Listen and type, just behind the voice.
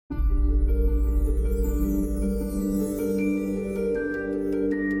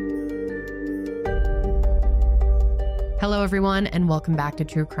Hello, everyone, and welcome back to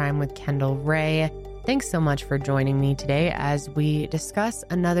True Crime with Kendall Ray. Thanks so much for joining me today as we discuss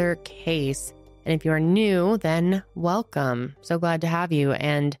another case. And if you are new, then welcome. So glad to have you,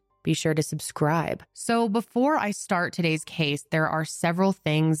 and be sure to subscribe. So before I start today's case, there are several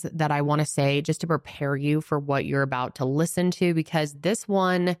things that I want to say just to prepare you for what you're about to listen to, because this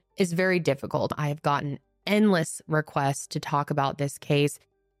one is very difficult. I have gotten endless requests to talk about this case.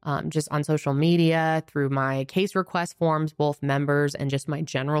 Just on social media, through my case request forms, both members and just my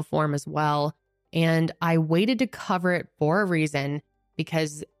general form as well. And I waited to cover it for a reason,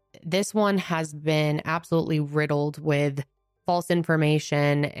 because this one has been absolutely riddled with false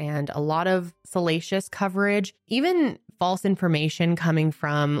information and a lot of salacious coverage, even false information coming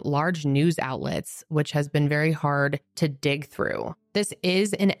from large news outlets, which has been very hard to dig through. This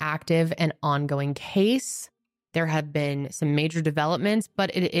is an active and ongoing case. There have been some major developments,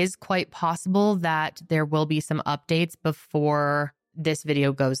 but it is quite possible that there will be some updates before this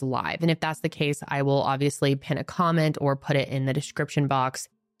video goes live. And if that's the case, I will obviously pin a comment or put it in the description box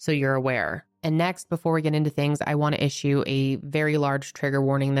so you're aware. And next, before we get into things, I want to issue a very large trigger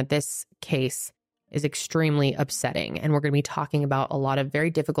warning that this case is extremely upsetting. And we're going to be talking about a lot of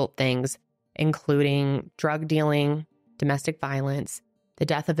very difficult things, including drug dealing, domestic violence, the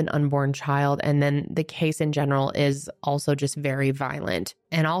death of an unborn child, and then the case in general is also just very violent.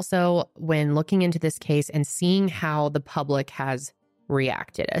 And also, when looking into this case and seeing how the public has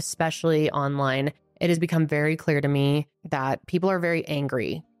reacted, especially online, it has become very clear to me that people are very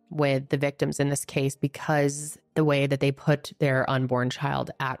angry with the victims in this case because the way that they put their unborn child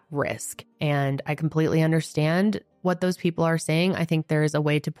at risk. And I completely understand what those people are saying. I think there is a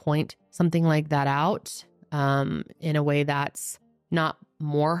way to point something like that out in a way that's not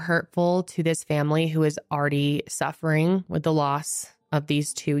more hurtful to this family who is already suffering with the loss of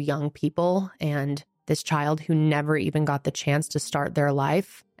these two young people and this child who never even got the chance to start their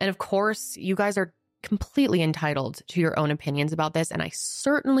life. And of course, you guys are completely entitled to your own opinions about this, and I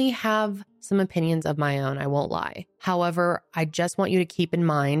certainly have some opinions of my own, I won't lie. However, I just want you to keep in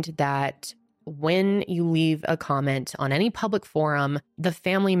mind that when you leave a comment on any public forum, the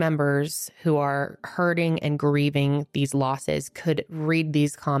family members who are hurting and grieving these losses could read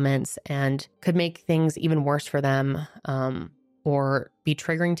these comments and could make things even worse for them, or be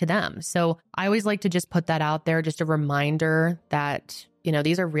triggering to them. So I always like to just put that out there, just a reminder that, you know,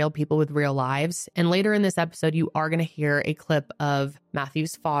 these are real people with real lives. And later in this episode, you are going to hear a clip of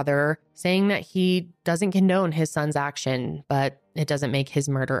Matthew's father saying that he doesn't condone his son's action, but it doesn't make his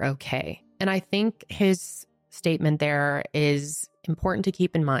murder okay. And I think his statement there is important to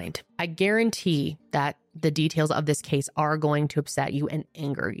keep in mind. I guarantee that the details of this case are going to upset you and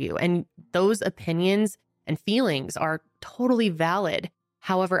anger you. And those opinions and feelings are totally valid.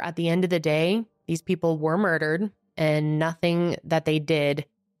 However, at the end of the day, these people were murdered, and nothing that they did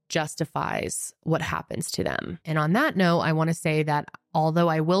justifies what happens to them. And on that note, I want to say that although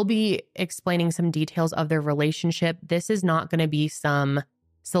I will be explaining some details of their relationship, this is not going to be some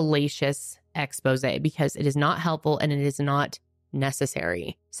salacious expose, because it is not helpful and it is not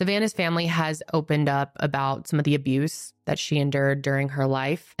necessary. Savanah's family has opened up about some of the abuse that she endured during her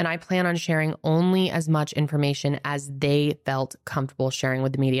life, and I plan on sharing only as much information as they felt comfortable sharing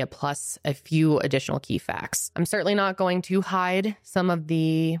with the media, plus a few additional key facts. I'm certainly not going to hide some of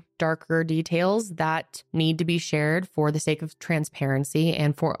the darker details that need to be shared for the sake of transparency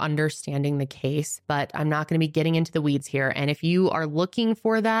and for understanding the case, but I'm not going to be getting into the weeds here. And if you are looking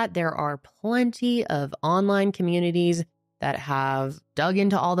for that, there are plenty of online communities that have dug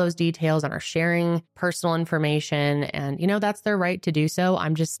into all those details and are sharing personal information. And, you know, that's their right to do so.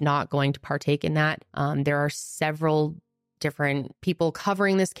 I'm just not going to partake in that. There are several different people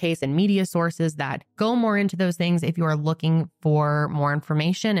covering this case and media sources that go more into those things. If you are looking for more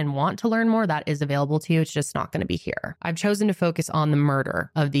information and want to learn more, that is available to you. It's just not going to be here. I've chosen to focus on the murder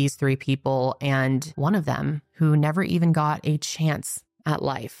of these three people, and one of them who never even got a chance at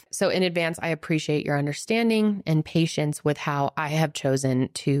life. So in advance, I appreciate your understanding and patience with how I have chosen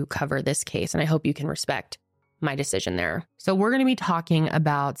to cover this case, and I hope you can respect my decision there. So we're going to be talking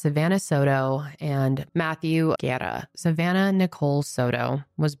about Savanah Soto and Matthew Guerra. Savanah Nicole Soto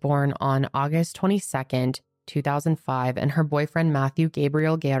was born on August 22nd, 2005, and her boyfriend Matthew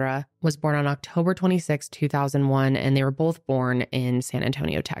Gabriel Guerra was born on October 26, 2001, and they were both born in San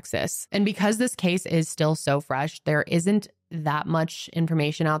Antonio, Texas. And because this case is still so fresh, there isn't that much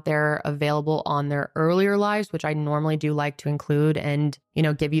information out there available on their earlier lives, which I normally do like to include and, you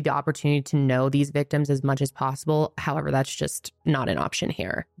know, give you the opportunity to know these victims as much as possible. However, that's just not an option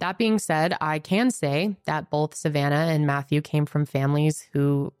here. That being said, I can say that both Savanah and Matthew came from families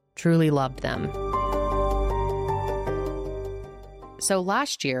who truly loved them. So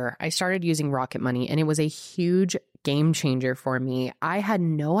last year, I started using Rocket Money, and it was a huge game changer for me. I had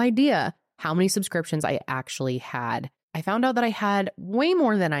no idea how many subscriptions I actually had. I found out that I had way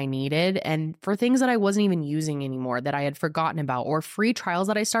more than I needed, and for things that I wasn't even using anymore that I had forgotten about, or free trials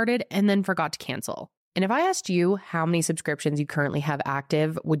that I started and then forgot to cancel. And if I asked you how many subscriptions you currently have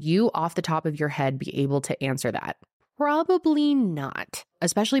active, would you off the top of your head be able to answer that? Probably not,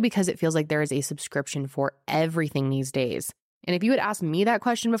 especially because it feels like there is a subscription for everything these days. And if you had asked me that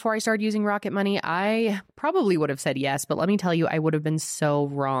question before I started using Rocket Money, I probably would have said yes, but let me tell you, I would have been so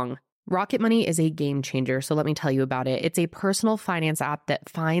wrong. Rocket Money is a game changer, so let me tell you about it. It's a personal finance app that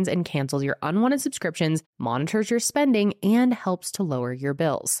finds and cancels your unwanted subscriptions, monitors your spending, and helps to lower your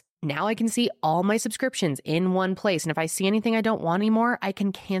bills. Now I can see all my subscriptions in one place, and if I see anything I don't want anymore, I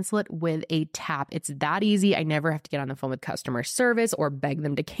can cancel it with a tap. It's that easy. I never have to get on the phone with customer service or beg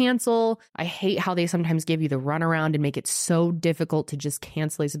them to cancel. I hate how they sometimes give you the runaround and make it so difficult to just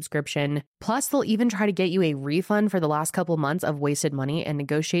cancel a subscription. Plus, they'll even try to get you a refund for the last couple months of wasted money and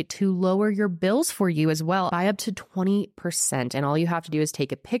negotiate to lower your bills for you as well by up to 20%. And all you have to do is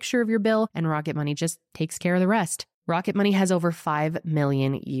take a picture of your bill, and Rocket Money just takes care of the rest. Rocket Money has over 5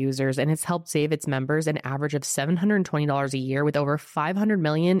 million users, and it's helped save its members an average of $720 a year with over 500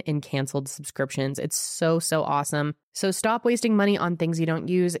 million in canceled subscriptions. It's so awesome. So stop wasting money on things you don't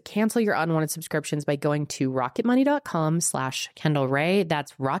use. Cancel your unwanted subscriptions by going to rocketmoney.com/Kendall Ray.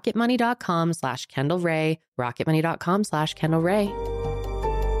 That's rocketmoney.com/Kendall Ray, rocketmoney.com/Kendall Ray.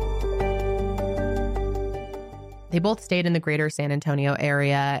 They both stayed in the greater San Antonio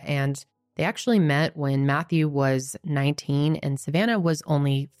area, and they actually met when Matthew was 19 and Savanah was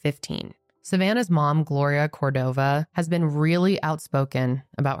only 15. Savanah's mom, Gloria Cordova, has been really outspoken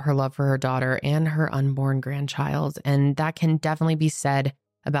about her love for her daughter and her unborn grandchild, and that can definitely be said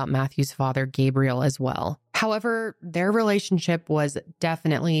about Matthew's father, Gabriel, as well. However, their relationship was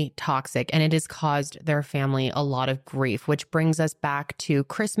definitely toxic, and it has caused their family a lot of grief, which brings us back to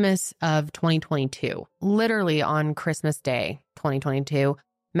Christmas of 2022. Literally on Christmas Day, 2022,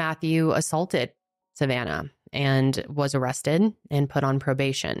 Matthew assaulted Savanah and was arrested and put on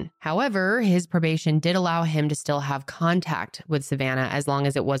probation. However, his probation did allow him to still have contact with Savanah as long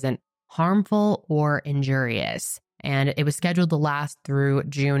as it wasn't harmful or injurious. And it was scheduled to last through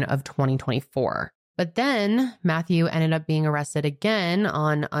June of 2024. But then Matthew ended up being arrested again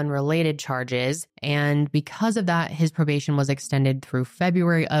on unrelated charges. And because of that, his probation was extended through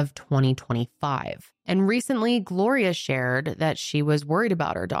February of 2025. And recently, Gloria shared that she was worried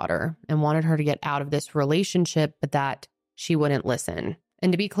about her daughter and wanted her to get out of this relationship, but that she wouldn't listen.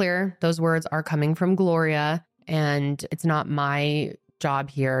 And to be clear, those words are coming from Gloria, and it's not my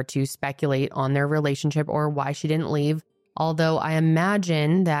job here to speculate on their relationship or why she didn't leave. Although I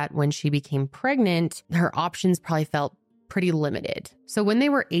imagine that when she became pregnant, her options probably felt pretty limited. So when they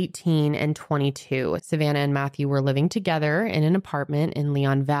were 18 and 22, Savanah and Matthew were living together in an apartment in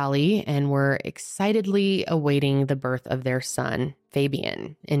Leon Valley and were excitedly awaiting the birth of their son,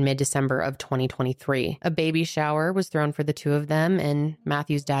 Fabian, in mid-December of 2023. A baby shower was thrown for the two of them, and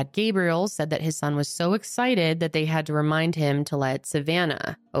Matthew's dad, Gabriel, said that his son was so excited that they had to remind him to let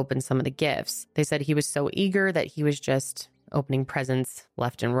Savanah open some of the gifts. They said he was so eager that he was just opening presents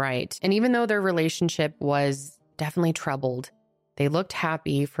left and right. And even though their relationship was definitely troubled, they looked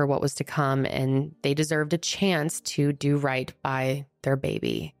happy for what was to come, and they deserved a chance to do right by their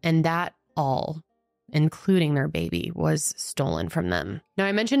baby. And that all, including their baby, was stolen from them. Now,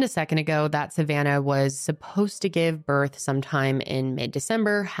 I mentioned a second ago that Savanah was supposed to give birth sometime in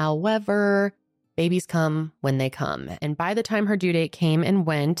mid-December. However, babies come when they come. And by the time her due date came and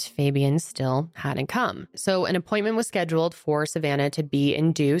went, Fabian still hadn't come. So an appointment was scheduled for Savanah to be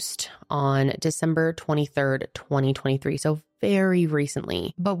induced on December 23rd, 2023. So very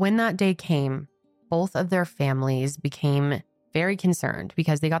recently. But when that day came, both of their families became very concerned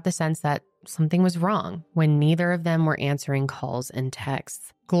because they got the sense that something was wrong when neither of them were answering calls and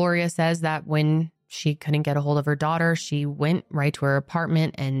texts. Gloria says that when she couldn't get a hold of her daughter, she went right to her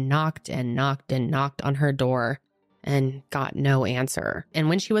apartment and knocked and knocked and knocked on her door and got no answer. And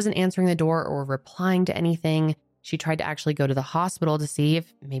when she wasn't answering the door or replying to anything, she tried to actually go to the hospital to see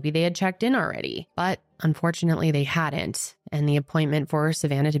if maybe they had checked in already. But unfortunately, they hadn't. And the appointment for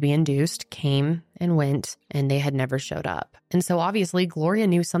Savanah to be induced came and went, and they had never showed up. And so obviously, Gloria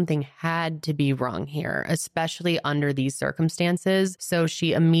knew something had to be wrong here, especially under these circumstances. So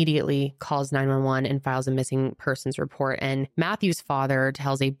she immediately calls 911 and files a missing persons report. And Matthew's father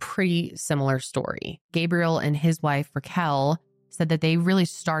tells a pretty similar story. Gabriel and his wife, Raquel, said that they really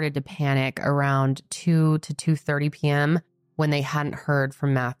started to panic around 2 to 2:30 p.m. when they hadn't heard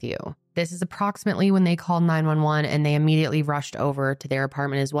from Matthew. This is approximately when they called 911, and they immediately rushed over to their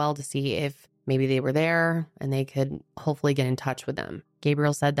apartment as well to see if maybe they were there and they could hopefully get in touch with them.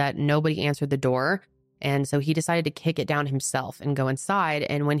 Gabriel said that nobody answered the door, and so he decided to kick it down himself and go inside.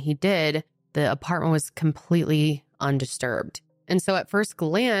 And when he did, the apartment was completely undisturbed. And so at first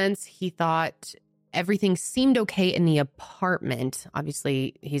glance, he thought everything seemed okay in the apartment.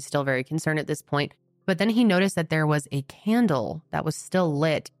 Obviously, he's still very concerned at this point. But then he noticed that there was a candle that was still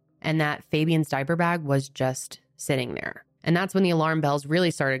lit and that Fabian's diaper bag was just sitting there. And that's when the alarm bells really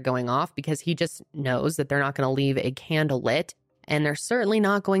started going off, because he just knows that they're not going to leave a candle lit. And they're certainly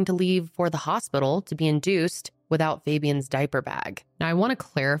not going to leave for the hospital to be induced without Fabian's diaper bag. Now, I want to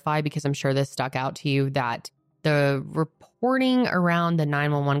clarify, because I'm sure this stuck out to you, that the reporting around the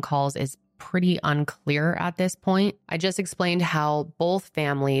 911 calls is pretty unclear at this point. I just explained how both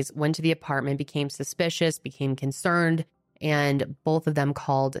families went to the apartment, became suspicious, became concerned, and both of them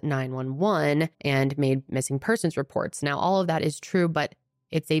called 911 and made missing persons reports. Now, all of that is true, but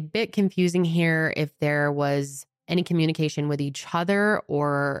it's a bit confusing here if there was any communication with each other,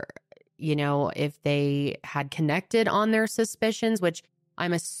 or, if they had connected on their suspicions, which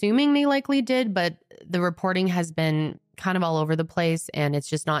I'm assuming they likely did, but the reporting has been kind of all over the place and it's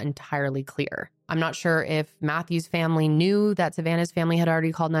just not entirely clear. I'm not sure if Matthew's family knew that Savanah's family had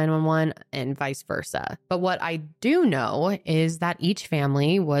already called 911 and vice versa. But what I do know is that each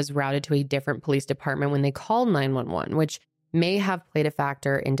family was routed to a different police department when they called 911, which may have played a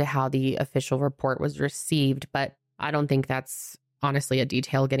factor into how the official report was received, but I don't think that's honestly a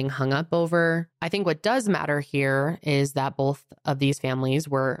detail getting hung up over. I think what does matter here is that both of these families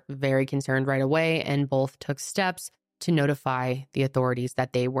were very concerned right away, and both took steps to notify the authorities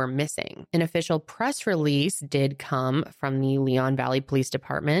that they were missing. An official press release did come from the Leon Valley Police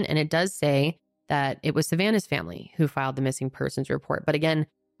Department, and it does say that it was Savanah's family who filed the missing persons report. But again,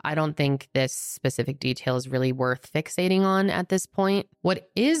 I don't think this specific detail is really worth fixating on at this point. What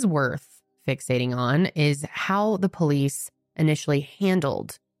is worth fixating on is how the police initially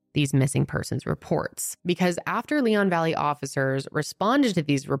handled these missing persons reports. Because after Leon Valley officers responded to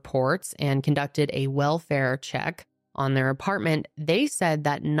these reports and conducted a welfare check on their apartment, they said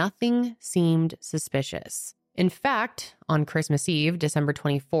that nothing seemed suspicious. In fact, on Christmas Eve, December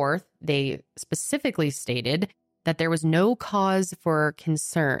 24th, they specifically stated that there was no cause for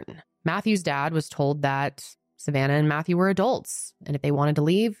concern. Matthew's dad was told that Savanah and Matthew were adults, and if they wanted to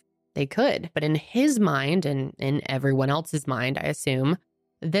leave, they could. But in his mind, and in everyone else's mind, I assume,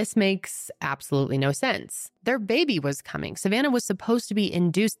 this makes absolutely no sense. Their baby was coming. Savanah was supposed to be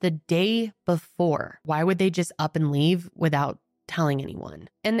induced the day before. Why would they just up and leave without telling anyone?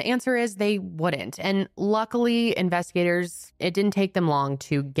 And the answer is they wouldn't. And luckily, investigators, it didn't take them long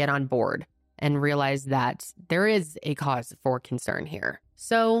to get on board and realize that there is a cause for concern here.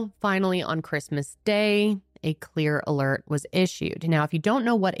 So finally, on Christmas Day, a clear alert was issued. Now, if you don't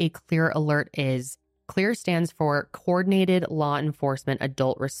know what a clear alert is, CLEAR stands for Coordinated Law Enforcement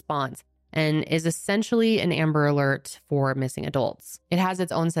Adult Response and is essentially an Amber Alert for missing adults. It has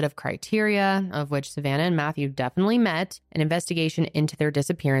its own set of criteria, of which Savanah and Matthew definitely met. An investigation into their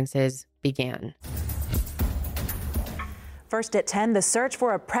disappearances began. First at 10, the search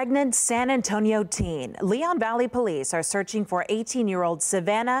for a pregnant San Antonio teen. Leon Valley police are searching for 18-year-old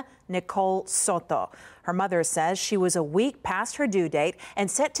Savanah Nicole Soto. Her mother says she was a week past her due date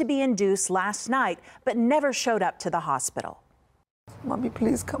and set to be induced last night, but never showed up to the hospital. Mommy,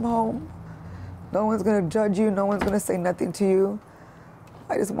 please come home. No one's going to judge you. No one's going to say nothing to you.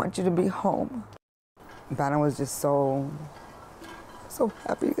 I just want you to be home. Vanna was just so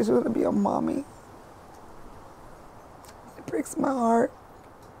happy because she was going to be a mommy. It breaks my heart.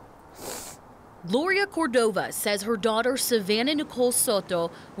 Gloria Cordova says her daughter Savanah Nicole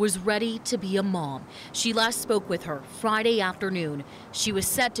Soto was ready to be a mom. She last spoke with her Friday afternoon. She was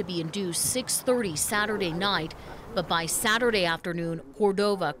set to be induced 6:30 Saturday night, but by Saturday afternoon,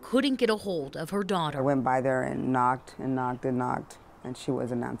 Cordova couldn't get a hold of her daughter. I went by there and knocked and knocked and knocked, and she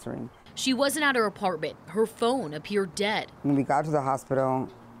wasn't answering. She wasn't at her apartment. Her phone appeared dead. When we got to the hospital,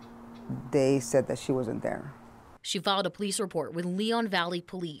 they said that she wasn't there. She filed a police report with Leon Valley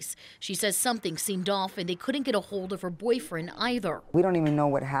Police. She says something seemed off and they couldn't get a hold of her boyfriend either. We don't even know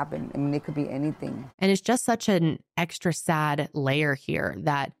what happened. I mean, it could be anything. And it's just such an extra sad layer here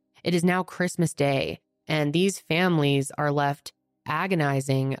that it is now Christmas Day and these families are left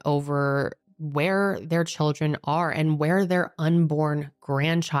agonizing over where their children are and where their unborn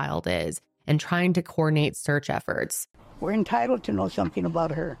grandchild is and trying to coordinate search efforts. We're entitled to know something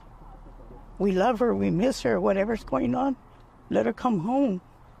about her. We love her, we miss her, whatever's going on. Let her come home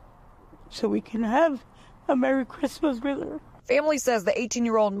so we can have a Merry Christmas with her. Family says the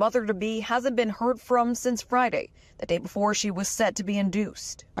 18-year-old mother-to-be hasn't been heard from since Friday, the day before she was set to be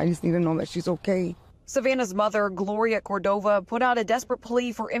induced. I just need to know that she's okay. Savannah's mother, Gloria Cordova, put out a desperate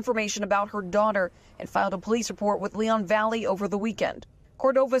plea for information about her daughter and filed a police report with Leon Valley over the weekend.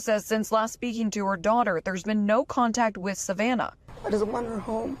 Cordova says since last speaking to her daughter, there's been no contact with Savanah. I just want her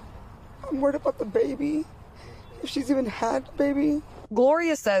home. I'm worried about the baby, if she's even had a baby.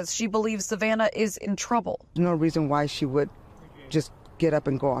 Gloria says she believes Savanah is in trouble. There's no reason why she would just get up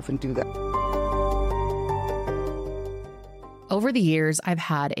and go off and do that. Over the years, I've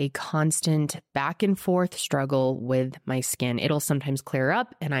had a constant back and forth struggle with my skin. It'll sometimes clear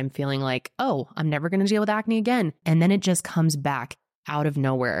up and I'm feeling like, oh, I'm never going to deal with acne again. And then it just comes back out of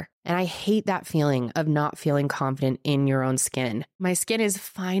nowhere. And I hate that feeling of not feeling confident in your own skin. My skin is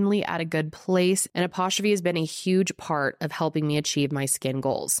finally at a good place, and Apostrophe has been a huge part of helping me achieve my skin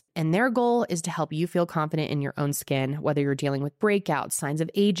goals. And their goal is to help you feel confident in your own skin, whether you're dealing with breakouts, signs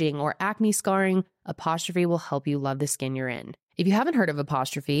of aging, or acne scarring. Apostrophe will help you love the skin you're in. If you haven't heard of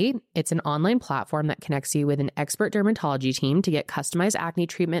Apostrophe, it's an online platform that connects you with an expert dermatology team to get customized acne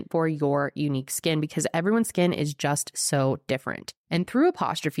treatment for your unique skin, because everyone's skin is just so different. And through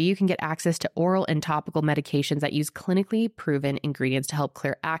Apostrophe, you can get access to oral and topical medications that use clinically proven ingredients to help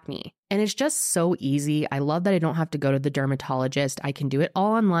clear acne. And it's just so easy. I love that I don't have to go to the dermatologist. I can do it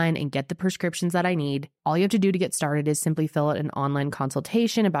all online and get the prescriptions that I need. All you have to do to get started is simply fill out an online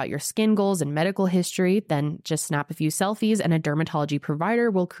consultation about your skin goals and medical history. Then just snap a few selfies and a dermatology provider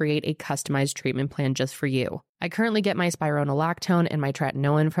will create a customized treatment plan just for you. I currently get my spironolactone and my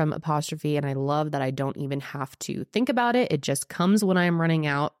tretinoin from Apostrophe, and I love that I don't even have to think about it. It just comes when I'm running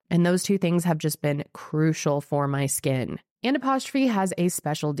out. And those two things have just been crucial for my skin. And Apostrophe has a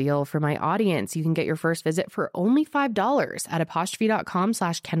special deal for my audience. You can get your first visit for only $5 at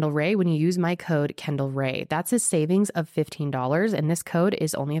apostrophe.com/KendallRae when you use my code KendallRae. That's a savings of $15, and this code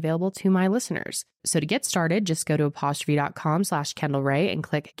is only available to my listeners. So to get started, just go to apostrophe.com/KendallRae and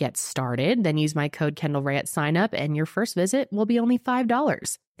click Get Started. Then use my code KendallRae at sign up, and your first visit will be only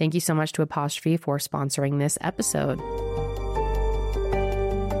 $5. Thank you so much to Apostrophe for sponsoring this episode.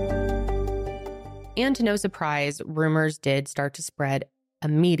 And to no surprise, rumors did start to spread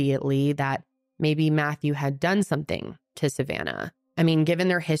immediately that maybe Matthew had done something to Savanah. I mean, given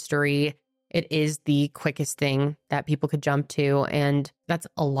their history, it is the quickest thing that people could jump to, and that's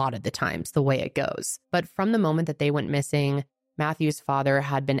a lot of the times the way it goes. But from the moment that they went missing, Matthew's father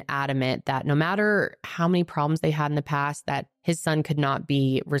had been adamant that no matter how many problems they had in the past, that his son could not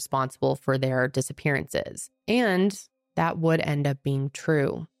be responsible for their disappearances. And that would end up being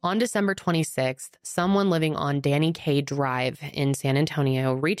true. On December 26th, someone living on Danny K Drive in San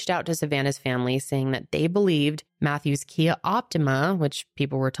Antonio reached out to Savanah's family saying that they believed Matthew's Kia Optima, which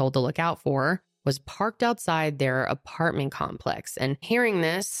people were told to look out for, was parked outside their apartment complex. And hearing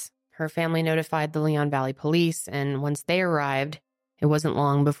this, her family notified the Leon Valley police, and once they arrived, it wasn't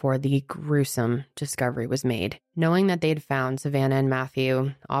long before the gruesome discovery was made. Knowing that they'd found Savanah and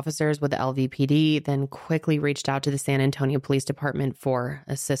Matthew, officers with the LVPD then quickly reached out to the San Antonio Police Department for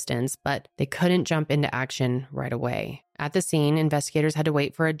assistance, but they couldn't jump into action right away. At the scene, investigators had to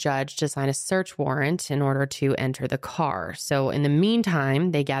wait for a judge to sign a search warrant in order to enter the car. So in the meantime,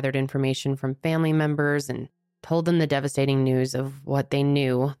 they gathered information from family members and told them the devastating news of what they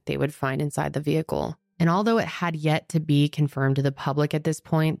knew they would find inside the vehicle. And although it had yet to be confirmed to the public at this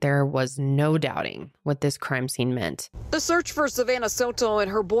point, there was no doubting what this crime scene meant. The search for Savanah Soto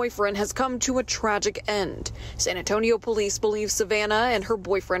and her boyfriend has come to a tragic end. San Antonio police believe Savanah and her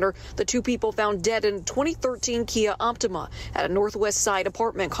boyfriend are the two people found dead in 2013 Kia Optima at a Northwest Side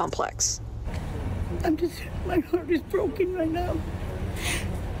apartment complex. My heart is broken right now.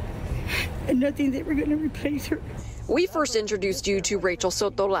 And nothing's ever going to replace her. We first introduced you to Rachel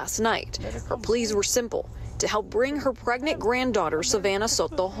Soto last night. Her pleas were simple: to help bring her pregnant granddaughter, Savanah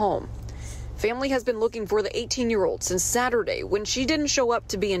Soto, home. Family has been looking for the 18-year-old since Saturday when she didn't show up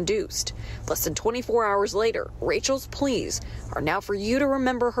to be induced. Less than 24 hours later, Rachel's pleas are now for you to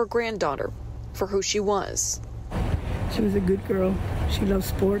remember her granddaughter for who she was. She was a good girl. She loved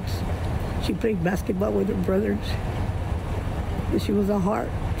sports. She played basketball with her brothers. She was a heart.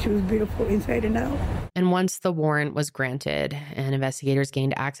 She was beautiful inside and out. And once the warrant was granted and investigators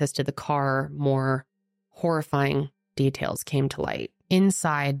gained access to the car, more horrifying details came to light.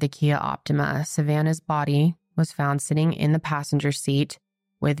 Inside the Kia Optima, Savanah's body was found sitting in the passenger seat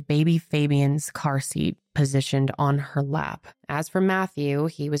with baby Fabian's car seat positioned on her lap. As for Matthew,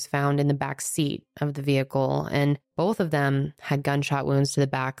 he was found in the back seat of the vehicle, and both of them had gunshot wounds to the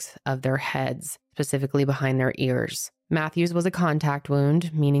backs of their heads, specifically behind their ears. Matthew's was a contact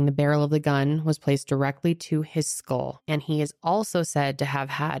wound, meaning the barrel of the gun was placed directly to his skull, and he is also said to have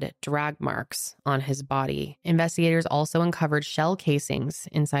had drag marks on his body. Investigators also uncovered shell casings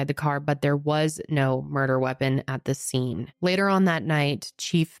inside the car, but there was no murder weapon at the scene. Later on that night,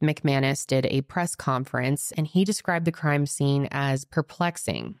 Chief McManus did a press conference, and he described the crime scene as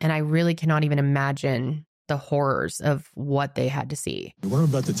perplexing, and I really cannot even imagine the horrors of what they had to see. What I'm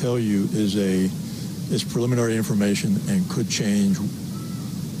about to tell you is preliminary information and could change,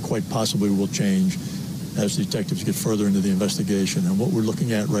 quite possibly will change as detectives get further into the investigation. And what we're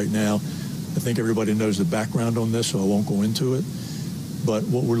looking at right now, I think everybody knows the background on this, so I won't go into it. But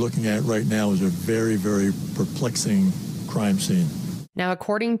what we're looking at right now is a very, very perplexing crime scene. Now,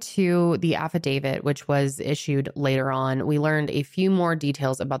 according to the affidavit, which was issued later on, we learned a few more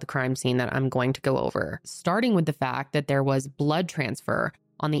details about the crime scene that I'm going to go over, starting with the fact that there was blood transfer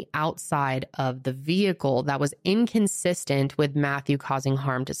on the outside of the vehicle that was inconsistent with Matthew causing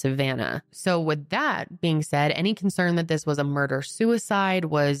harm to Savanah. So with that being said, any concern that this was a murder-suicide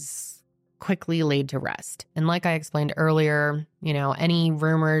was quickly laid to rest. And like I explained earlier, any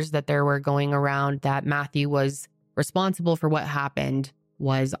rumors that there were going around that Matthew was responsible for what happened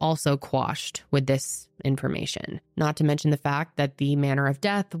was also quashed with this information. Not to mention the fact that the manner of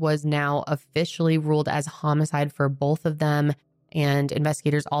death was now officially ruled as homicide for both of them. And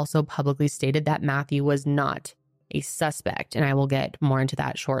investigators also publicly stated that Matthew was not a suspect, and I will get more into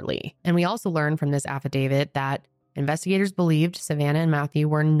that shortly. And we also learned from this affidavit that investigators believed Savanah and Matthew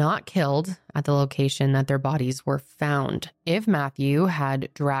were not killed at the location that their bodies were found. If Matthew had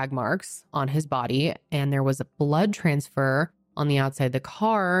drag marks on his body and there was a blood transfer on the outside of the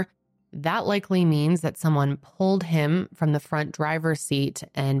car, that likely means that someone pulled him from the front driver's seat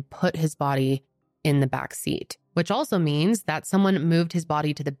and put his body in the back seat, which also means that someone moved his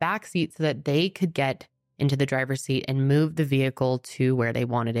body to the back seat so that they could get into the driver's seat and move the vehicle to where they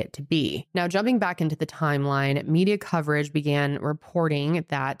wanted it to be. Now, jumping back into the timeline, media coverage began reporting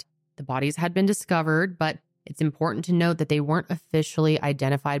that the bodies had been discovered, but it's important to note that they weren't officially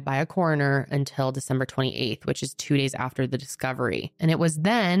identified by a coroner until December 28th, which is 2 days after the discovery. And it was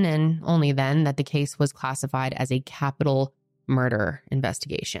then, and only then, that the case was classified as a capital murder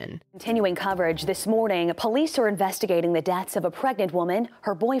investigation. Continuing coverage this morning, police are investigating the deaths of a pregnant woman,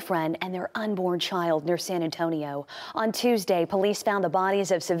 her boyfriend, and their unborn child near San Antonio. On Tuesday, police found the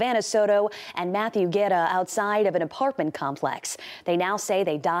bodies of Savanah Soto and Matthew Guerra outside of an apartment complex. They now say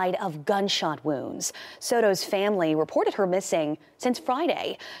they died of gunshot wounds. Soto's family reported her missing since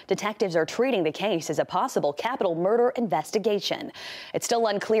Friday. Detectives are treating the case as a possible capital murder investigation. It's still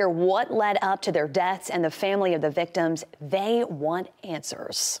unclear what led up to their deaths, and the family of the victims, they want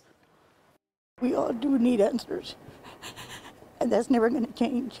answers. We all do need answers, and that's never going to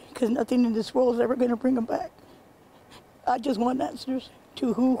change because nothing in this world is ever going to bring them back. I just want answers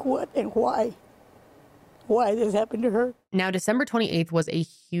to who, what, and why this happened to her. Now, December 28th was a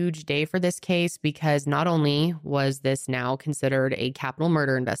huge day for this case because not only was this now considered a capital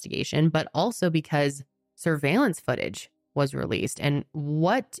murder investigation, but also because surveillance footage was released, and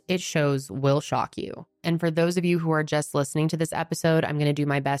what it shows will shock you. And for those of you who are just listening to this episode, I'm going to do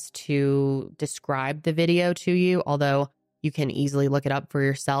my best to describe the video to you, although you can easily look it up for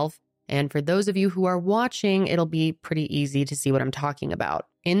yourself. And for those of you who are watching, it'll be pretty easy to see what I'm talking about.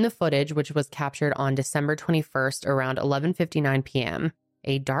 In the footage, which was captured on December 21st around 11:59 p.m.,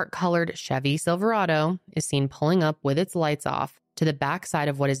 a dark-colored Chevy Silverado is seen pulling up with its lights off to the backside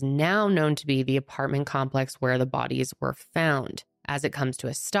of what is now known to be the apartment complex where the bodies were found. As it comes to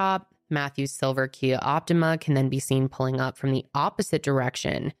a stop, Matthew's silver Kia Optima can then be seen pulling up from the opposite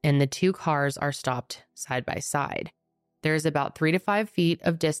direction, and the two cars are stopped side by side. There's about 3 to 5 feet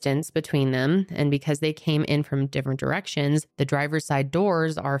of distance between them, and because they came in from different directions, the driver's side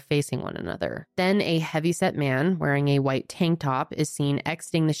doors are facing one another. Then a heavyset man wearing a white tank top is seen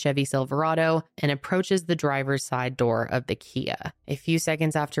exiting the Chevy Silverado and approaches the driver's side door of the Kia. A few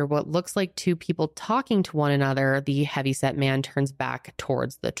seconds after what looks like two people talking to one another, the heavyset man turns back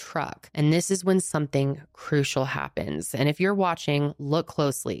towards the truck. And this is when something crucial happens. And if you're watching, look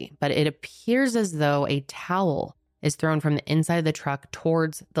closely, but it appears as though a towel is thrown from the inside of the truck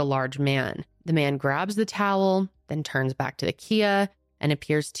towards the large man. The man grabs the towel, then turns back to the Kia and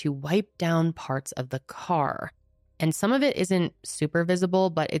appears to wipe down parts of the car. And some of it isn't super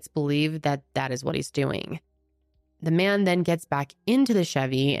visible, but it's believed that that is what he's doing. The man then gets back into the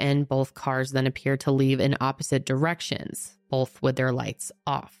Chevy, and both cars then appear to leave in opposite directions, both with their lights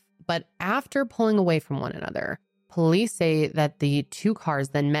off. But after pulling away from one another, police say that the two cars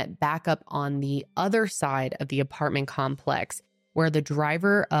then met back up on the other side of the apartment complex, where the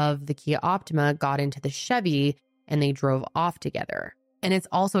driver of the Kia Optima got into the Chevy and they drove off together. And it's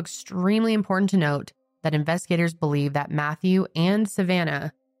also extremely important to note that investigators believe that Matthew and Savanah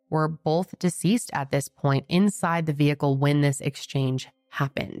were both deceased at this point inside the vehicle when this exchange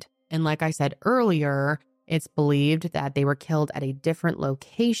happened. And like I said earlier, it's believed that they were killed at a different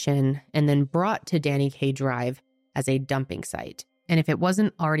location and then brought to Danny Kaye Drive as a dumping site. And if it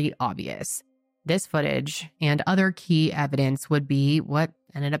wasn't already obvious, this footage and other key evidence would be what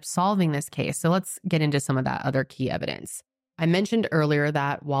ended up solving this case. So let's get into some of that other key evidence. I mentioned earlier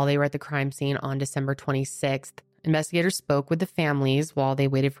that while they were at the crime scene on December 26th, investigators spoke with the families while they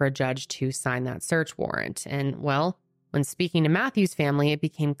waited for a judge to sign that search warrant. And well, when speaking to Matthew's family, it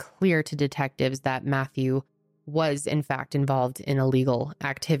became clear to detectives that Matthew was in fact involved in illegal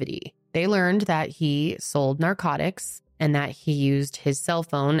activity. They learned that he sold narcotics and that he used his cell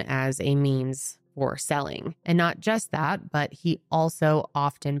phone as a means for selling. And not just that, but he also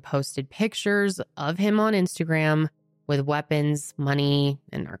often posted pictures of him on Instagram with weapons, money,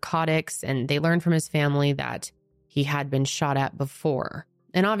 and narcotics. And they learned from his family that he had been shot at before.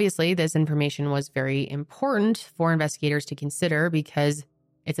 And obviously, this information was very important for investigators to consider because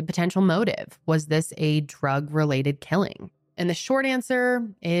it's a potential motive. Was this a drug-related killing? And the short answer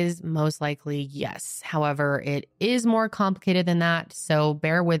is most likely yes. However, it is more complicated than that, so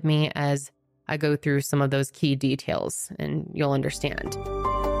bear with me as I go through some of those key details and you'll understand.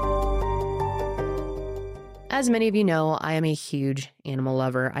 As many of you know, I am a huge animal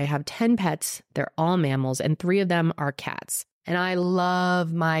lover. I have 10 pets. They're all mammals, and 3 of them are cats. And I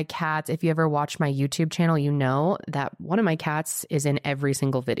love my cats. If you ever watch my YouTube channel, you know that one of my cats is in every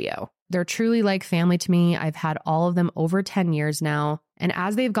single video. They're truly like family to me. I've had all of them over 10 years now. And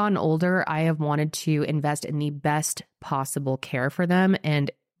as they've gotten older, I have wanted to invest in the best possible care for them. And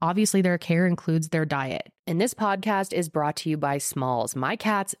obviously, their care includes their diet. And this podcast is brought to you by Smalls, my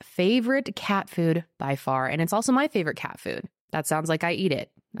cat's favorite cat food by far. And it's also my favorite cat food. That sounds like I eat it.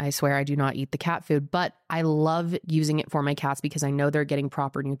 I swear I do not eat the cat food, but I love using it for my cats because I know they're getting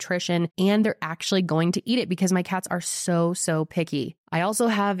proper nutrition and they're actually going to eat it because my cats are so picky. I also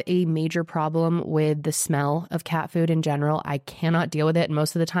have a major problem with the smell of cat food in general. I cannot deal with it.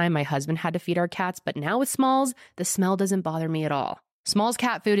 Most of the time, my husband had to feed our cats, but now with Smalls, the smell doesn't bother me at all. Smalls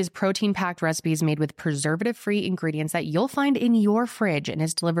cat food is protein-packed recipes made with preservative-free ingredients that you'll find in your fridge and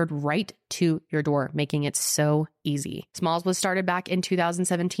is delivered right to your door, making it so easy. Smalls was started back in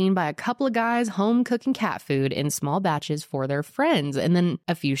 2017 by a couple of guys home cooking cat food in small batches for their friends. And then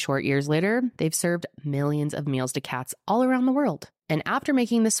a few short years later, they've served millions of meals to cats all around the world. And after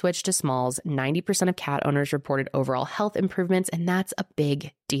making the switch to Smalls, 90% of cat owners reported overall health improvements, and that's a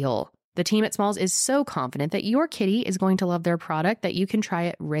big deal. The team at Smalls is so confident that your kitty is going to love their product that you can try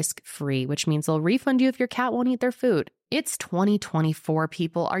it risk-free, which means they'll refund you if your cat won't eat their food. It's 2024,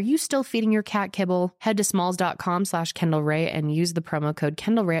 people. Are you still feeding your cat kibble? Head to smalls.com/KendallRae and use the promo code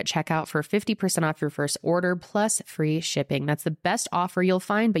KendallRae at checkout for 50% off your first order plus free shipping. That's the best offer you'll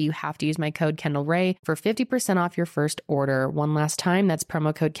find, but you have to use my code KendallRae for 50% off your first order. One last time, that's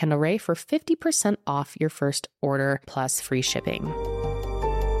promo code KendallRae for 50% off your first order plus free shipping.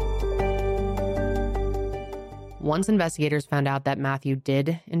 Once investigators found out that Matthew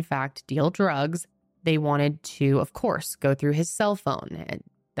did, in fact, deal drugs, they wanted to, of course, go through his cell phone. And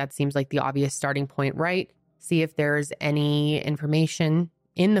that seems like the obvious starting point, right? See if there's any information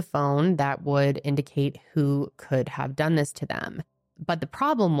in the phone that would indicate who could have done this to them. But the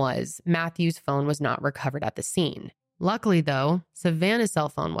problem was Matthew's phone was not recovered at the scene. Luckily, though, Savanah's cell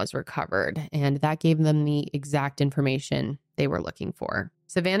phone was recovered, and that gave them the exact information they were looking for.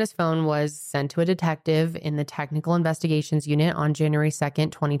 Savanah's phone was sent to a detective in the Technical Investigations Unit on January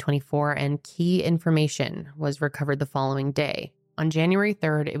 2nd, 2024, and key information was recovered the following day. On January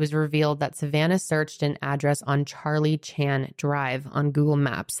 3rd, it was revealed that Savanah searched an address on Charlie Chan Drive on Google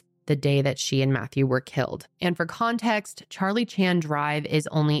Maps the day that she and Matthew were killed. And for context, Charlie Chan Drive is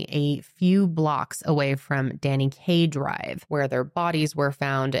only a few blocks away from Danny Kaye Drive, where their bodies were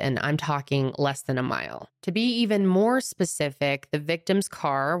found, and I'm talking less than a mile. To be even more specific, the victim's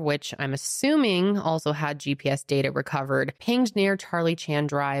car, which I'm assuming also had GPS data recovered, pinged near Charlie Chan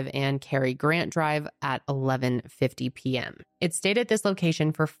Drive and Cary Grant Drive at 11:50 p.m. It stayed at this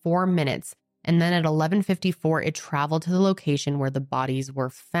location for 4 minutes, and then at 11:54, it traveled to the location where the bodies were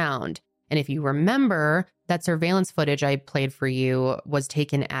found. And if you remember, that surveillance footage I played for you was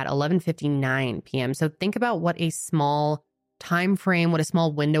taken at 11:59 p.m. So think about what a small time frame, what a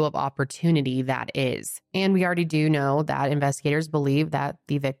small window of opportunity that is. And we already do know that investigators believe that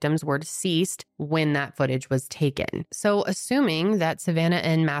the victims were deceased when that footage was taken. So assuming that Savanah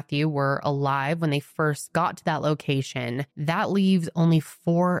and Matthew were alive when they first got to that location, that leaves only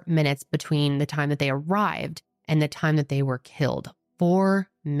 4 minutes between the time that they arrived and the time that they were killed. 4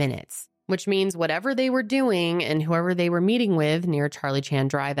 minutes, which means whatever they were doing and whoever they were meeting with near Charlie Chan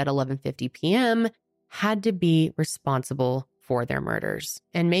Drive at 11:50 p.m. had to be responsible for their murders.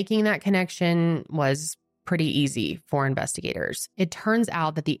 And making that connection was pretty easy for investigators. It turns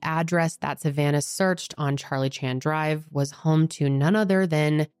out that the address that Savanah searched on Charlie Chan Drive was home to none other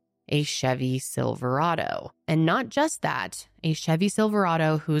than a Chevy Silverado. And not just that, a Chevy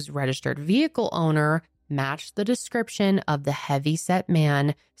Silverado whose registered vehicle owner matched the description of the heavy-set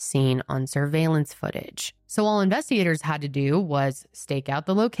man seen on surveillance footage. So all investigators had to do was stake out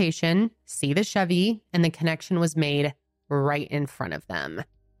the location, see the Chevy, and the connection was made right in front of them.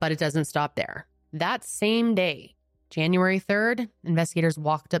 But it doesn't stop there. That same day, January 3rd, investigators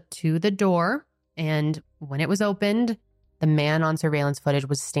walked up to the door, and when it was opened, the man on surveillance footage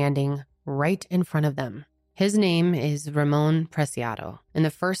was standing right in front of them. His name is Ramon Preciado, and the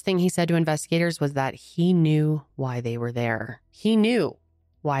first thing he said to investigators was that he knew why they were there. He knew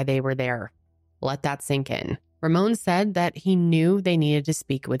why they were there. Let that sink in. Ramon said that he knew they needed to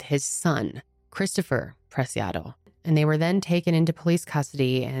speak with his son, Christopher Preciado, and they were then taken into police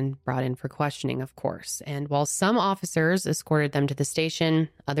custody and brought in for questioning, of course. And while some officers escorted them to the station,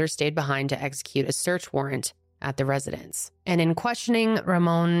 others stayed behind to execute a search warrant at the residence. And in questioning,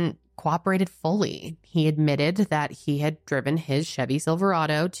 Ramon cooperated fully. He admitted that he had driven his Chevy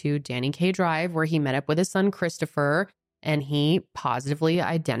Silverado to Danny K Drive, where he met up with his son Christopher, and he positively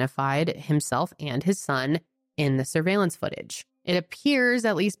identified himself and his son in the surveillance footage. It appears,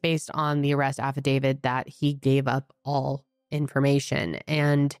 at least based on the arrest affidavit, that he gave up all information.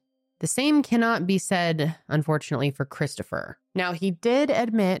 And the same cannot be said, unfortunately, for Christopher. Now, he did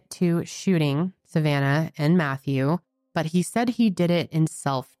admit to shooting Savanah and Matthew, but he said he did it in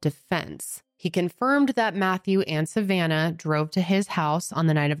self-defense. He confirmed that Matthew and Savanah drove to his house on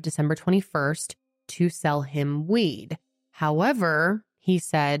the night of December 21st to sell him weed. However, he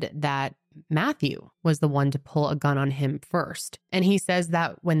said that Matthew was the one to pull a gun on him first. And he says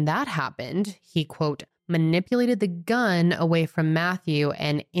that when that happened, he, quote, manipulated the gun away from Matthew,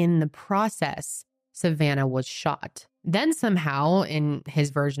 and in the process, Savanah was shot. Then somehow, in his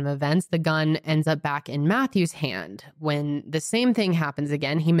version of events, the gun ends up back in Matthew's hand. When the same thing happens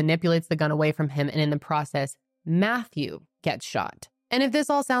again, he manipulates the gun away from him, and in the process, Matthew gets shot. And if this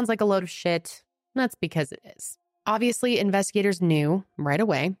all sounds like a load of shit, that's because it is. Obviously, investigators knew right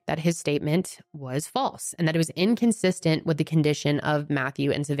away that his statement was false and that it was inconsistent with the condition of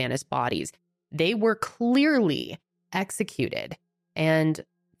Matthew and Savanah's bodies. They were clearly executed. And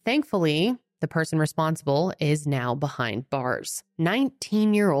thankfully, the person responsible is now behind bars.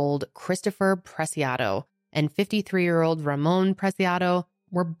 19-year-old Christopher Preciado and 53-year-old Ramon Preciado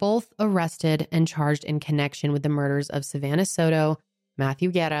were both arrested and charged in connection with the murders of Savanah Soto,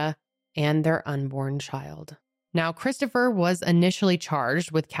 Matthew Guerra, and their unborn child. Now, Christopher was initially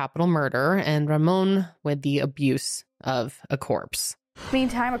charged with capital murder and Ramon with the abuse of a corpse.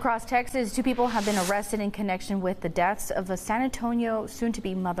 Meantime, across Texas, 2 people have been arrested in connection with the deaths of a San Antonio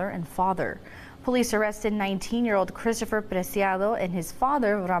soon-to-be mother and father. Police arrested 19-year-old Christopher Preciado and his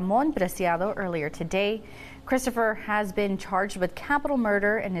father, Ramon Preciado, earlier today. Christopher has been charged with capital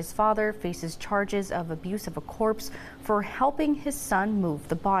murder, and his father faces charges of abuse of a corpse for helping his son move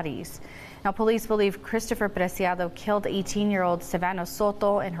the bodies. Now, police believe Christopher Preciado killed 18-year-old Savanah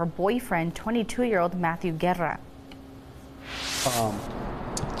Soto and her boyfriend, 22-year-old Matthew Guerra.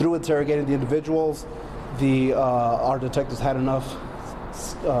 Through interrogating the individuals, our detectives had enough,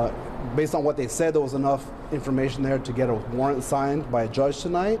 based on what they said, there was enough information there to get a warrant signed by a judge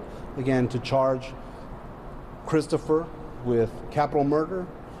tonight, again, to charge Christopher with capital murder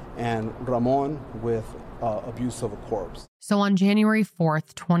and Ramon with abuse of a corpse. So on January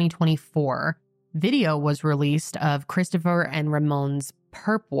 4th, 2024, video was released of Christopher and Ramon's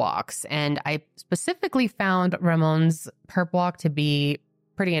perp walks, and I specifically found Ramon's perp walk to be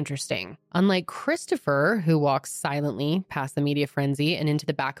pretty interesting. Unlike Christopher, who walks silently past the media frenzy and into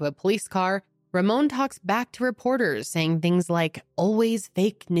the back of a police car, Ramon talks back to reporters saying things like, always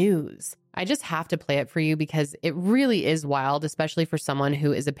fake news. I just have to play it for you because it really is wild, especially for someone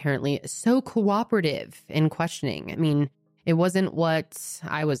who is apparently so cooperative in questioning. I mean, it wasn't what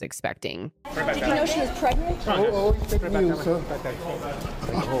I was expecting. Did you know she was pregnant? Oh, fake news, sir.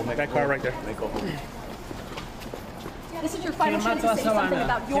 That car right there. This is your final chance to say something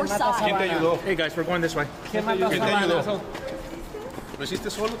about your side. ¿Quién te ayudó? Hey guys, we're going this way. ¿Quién te ayudó? ¿Lo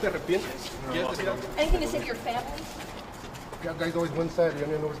hiciste solo? ¿Te arrepientes? ¿Quieres decir algo? Anything to say to your family? You guys always one side. You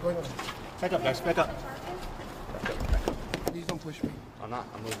don't know what's going on. Back up, guys. Back up. Please don't push me. I'm not.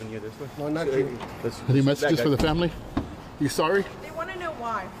 I'm moving you this way. No, not you. Any messages for the family? You sorry? They want to know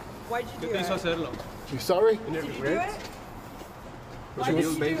why. Why'd you do that? You sorry? Any Did you do regrets? it? Was Why she did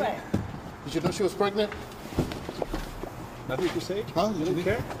little you baby? do it? Did you know she was pregnant? Nothing to say? Huh? You don't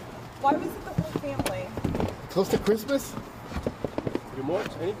care? Why was it the whole family? Close to Christmas? Remorse?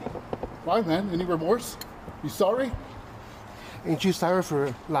 Anything? Why, man? Any remorse? You sorry? Ain't you sorry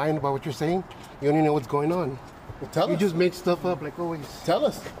for lying about what you're saying? You don't even know what's going on. Well, tell us. You just make stuff up like always. Tell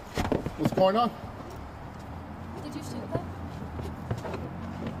us. What's going on? Did you shoot them?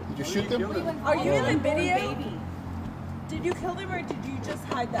 Did you shoot them? Are you in the video? Did you kill them or did you just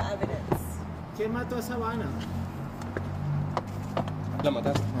hide the evidence? ¿Quién mató a Savanah? La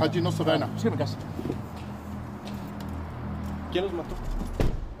mataste. How'd you know Savanah? Sígueme, casa. ¿Quién los mató?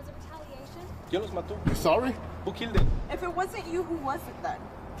 Was it retaliation? ¿Quién los mató? You sorry? Who killed them? If it wasn't you, who was it then?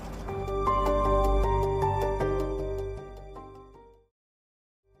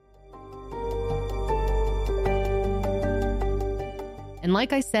 And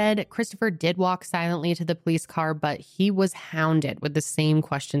like I said, Christopher did walk silently to the police car, but he was hounded with the same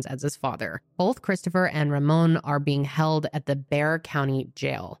questions as his father. Both Christopher and Ramon are being held at the Bexar County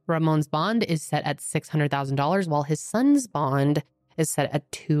Jail. Ramon's bond is set at $600,000, while his son's bond is set at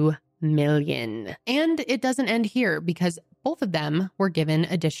 $2 million. And it doesn't end here because both of them were given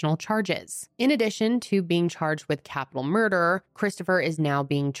additional charges. In addition to being charged with capital murder, Christopher is now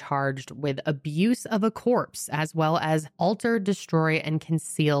being charged with abuse of a corpse, as well as alter, destroy, and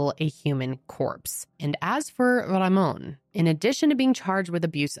conceal a human corpse. And as for Ramon, in addition to being charged with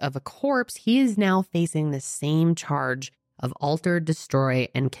abuse of a corpse, he is now facing the same charge of alter, destroy,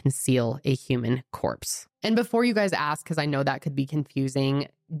 and conceal a human corpse. And before you guys ask, because I know that could be confusing,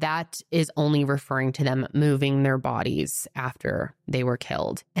 that is only referring to them moving their bodies after they were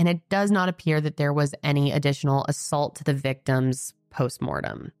killed. And it does not appear that there was any additional assault to the victims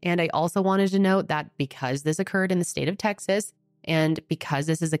post-mortem. And I also wanted to note that because this occurred in the state of Texas, and because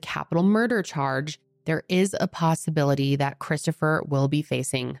this is a capital murder charge, there is a possibility that Christopher will be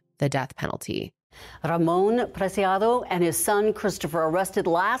facing the death penalty. Ramon Preciado and his son Christopher arrested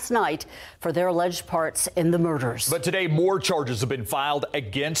last night for their alleged parts in the murders. But today, more charges have been filed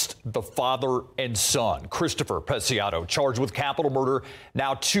against the father and son. Christopher Preciado charged with capital murder.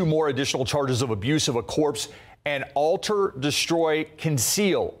 Now 2 more additional charges of abuse of a corpse and alter, destroy,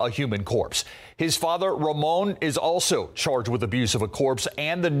 conceal a human corpse. His father, Ramon, is also charged with abuse of a corpse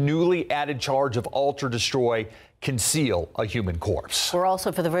and the newly added charge of alter, destroy, conceal a human corpse. We're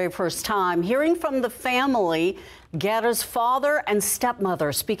also, for the very first time, hearing from the family, Guerra's father and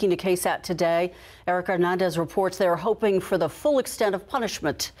stepmother. Speaking to KSAT today, Eric Hernandez reports they're hoping for the full extent of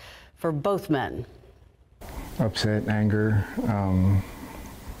punishment for both men. Upset, anger,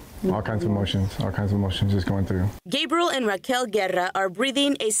 all kinds of emotions just going through. Gabriel and Raquel Guerra are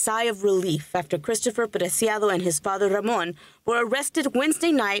breathing a sigh of relief after Christopher Preciado and his father Ramon were arrested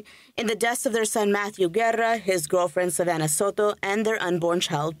Wednesday night in the deaths of their son Matthew Guerra, his girlfriend Savanah Soto, and their unborn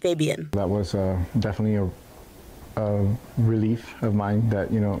child Fabian. That was definitely a relief of mine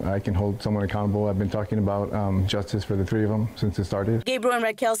that, I can hold someone accountable. I've been talking about justice for the 3 of them since it started. Gabriel and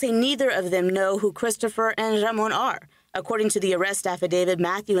Raquel say neither of them know who Christopher and Ramon are. According to the arrest affidavit,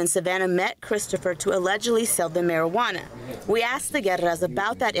 Matthew and Savanah met Christopher to allegedly sell them marijuana. We asked the Guerras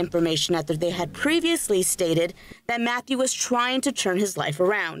about that information after they had previously stated that Matthew was trying to turn his life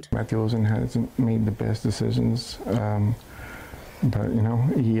around. Matthew hasn't made the best decisions, but,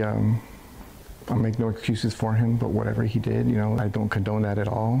 he, I'll make no excuses for him, but whatever he did, I don't condone that at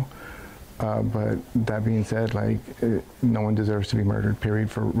all. But that being said, no one deserves to be murdered,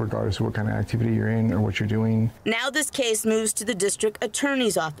 period, regardless of what kind of activity you're in or what you're doing. Now this case moves to the district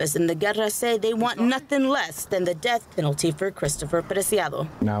attorney's office, and the Guerras say they want nothing less than the death penalty for Christopher Preciado.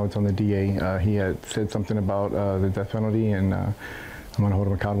 Now it's on the DA. He had said something about the death penalty, and I'm going to hold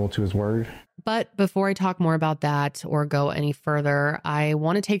him accountable to his word. But before I talk more about that or go any further, I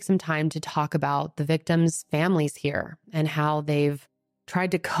want to take some time to talk about the victims' families here and how they've tried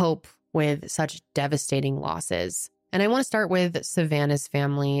to cope with such devastating losses. And I want to start with Savanah's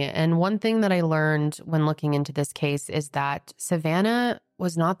family. And one thing that I learned when looking into this case is that Savanah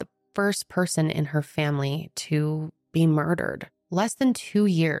was not the first person in her family to be murdered. Less than 2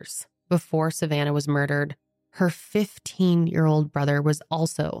 years before Savanah was murdered, her 15-year-old brother was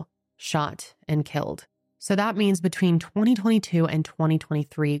also shot and killed. So that means between 2022 and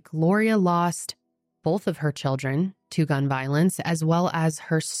 2023, Gloria lost both of her children to gun violence, as well as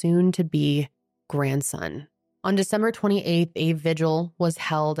her soon-to-be grandson. On December 28th, a vigil was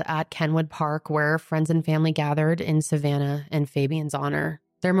held at Kenwood Park where friends and family gathered in Savanah and Fabian's honor.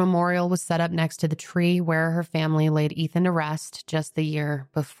 Their memorial was set up next to the tree where her family laid Ethan to rest just the year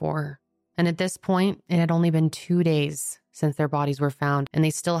before. And at this point, it had only been 2 days since their bodies were found, and they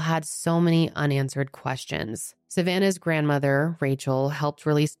still had so many unanswered questions. Savanah's grandmother, Rachel, helped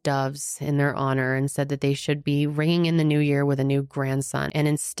release doves in their honor and said that they should be ringing in the new year with a new grandson. And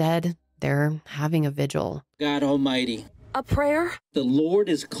instead, they're having a vigil. God Almighty. A prayer. The Lord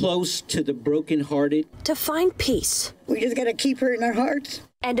is close to the brokenhearted. To find peace. We just got to keep her in our hearts.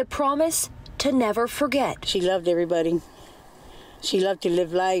 And a promise to never forget. She loved everybody. She loved to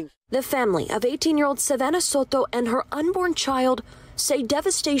live life. The family of 18-year-old Savanah Soto and her unborn child say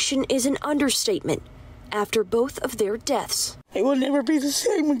devastation is an understatement after both of their deaths. It will never be the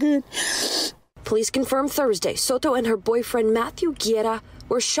same again. Police confirmed Thursday Soto and her boyfriend Matthew Guerra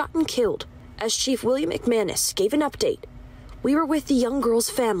were shot and killed. As Chief William McManus gave an update, we were with the young girl's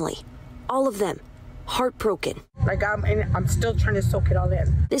family, all of them heartbroken. I'm still trying to soak it all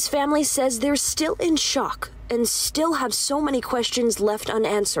in. This family says they're still in shock and still have so many questions left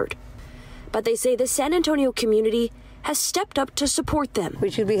unanswered. But they say the San Antonio community has stepped up to support them. We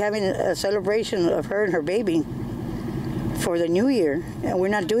should be having a celebration of her and her baby for the new year, and we're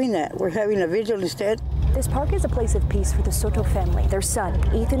not doing that. We're having a vigil instead. This park is a place of peace for the Soto family. Their son,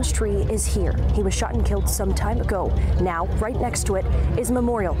 Ethan's tree, is here. He was shot and killed some time ago. Now, right next to it is a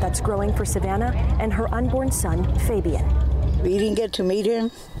memorial that's growing for Savanah and her unborn son, Fabian. We didn't get to meet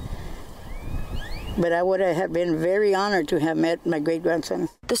him, but I would have been very honored to have met my great-grandson.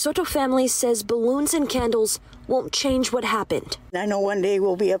 The Soto family says balloons and candles won't change what happened. I know one day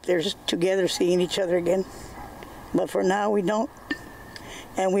we'll be up there together seeing each other again, but for now we don't,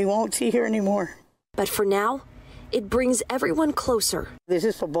 and we won't see her anymore. But for now, it brings everyone closer. This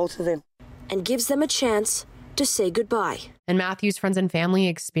is for both of them. And gives them a chance to say goodbye. And Matthew's friends and family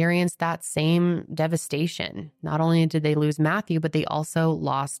experienced that same devastation. Not only did they lose Matthew, but they also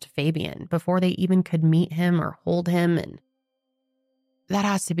lost Fabian before they even could meet him or hold him. And that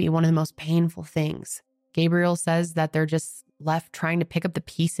has to be one of the most painful things. Gabriel says that they're just left trying to pick up the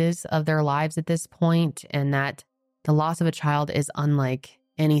pieces of their lives at this point, and that the loss of a child is unlike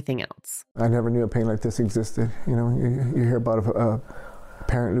anything else. I never knew a pain like this existed. You know, you hear about a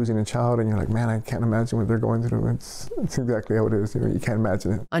parent losing a child and you're like, man, I can't imagine what they're going through. It's exactly how it is. You know, you can't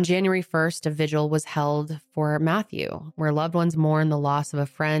imagine it. On January 1st, a vigil was held for Matthew, where loved ones mourn the loss of a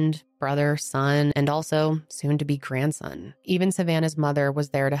friend, brother, son, and also soon-to-be grandson. Even Savanah's mother was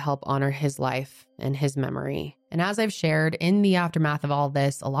there to help honor his life and his memory. And as I've shared, in the aftermath of all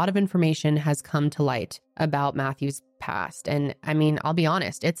this, a lot of information has come to light about Matthew's past. And I mean, I'll be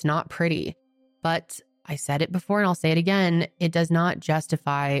honest, it's not pretty. But I said it before and I'll say it again, it does not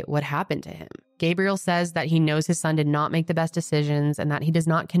justify what happened to him. Gabriel says that he knows his son did not make the best decisions and that he does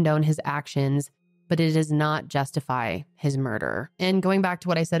not condone his actions, but it does not justify his murder. And going back to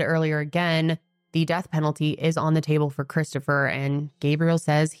what I said earlier again, the death penalty is on the table for Christopher, and Gabriel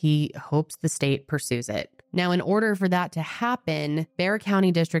says he hopes the state pursues it. Now, in order for that to happen, Bexar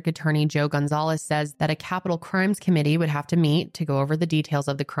County District Attorney Joe Gonzalez says that a capital crimes committee would have to meet to go over the details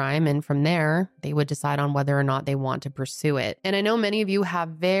of the crime, and from there, they would decide on whether or not they want to pursue it. And I know many of you have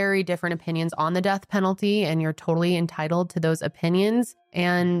very different opinions on the death penalty, and you're totally entitled to those opinions.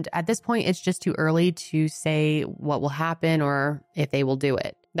 And at this point, it's just too early to say what will happen or if they will do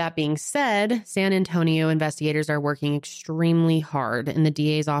it. That being said, San Antonio investigators are working extremely hard, and the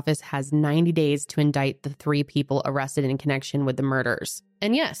DA's office has 90 days to indict the 3 people arrested in connection with the murders.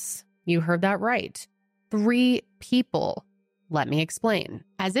 And yes, you heard that right. 3 people. Let me explain.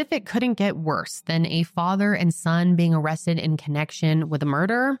 As if it couldn't get worse than a father and son being arrested in connection with a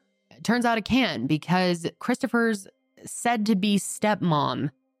murder, it turns out it can, because Christopher's said-to-be stepmom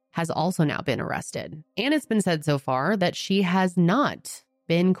has also now been arrested. And it's been said so far that she has not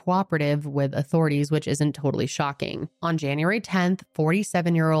been cooperative with authorities, which isn't totally shocking. On January 10th,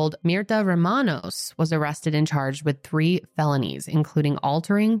 47-year-old Mirta Romanos was arrested and charged with 3 felonies, including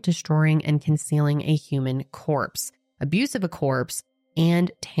altering, destroying, and concealing a human corpse, abuse of a corpse,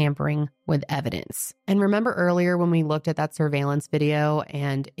 and tampering with evidence. And remember earlier when we looked at that surveillance video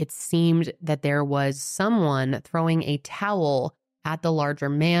and it seemed that there was someone throwing a towel at the larger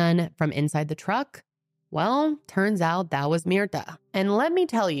man from inside the truck? Well, turns out that was Mirta. And let me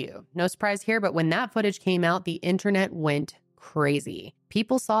tell you, no surprise here, but when that footage came out, the internet went crazy.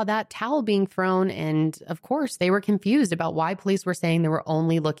 People saw that towel being thrown, and of course, they were confused about why police were saying they were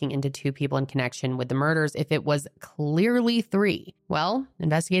only looking into 2 people in connection with the murders if it was clearly 3. Well,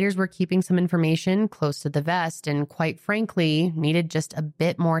 investigators were keeping some information close to the vest and quite frankly, needed just a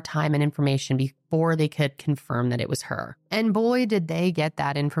bit more time and information before they could confirm that it was her. And boy, did they get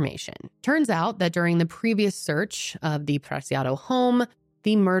that information. Turns out that during the previous search of the Preciado home,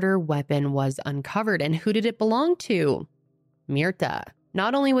 the murder weapon was uncovered. And who did it belong to? Mirta.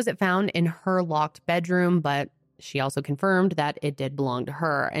 Not only was it found in her locked bedroom, but She also confirmed that it did belong to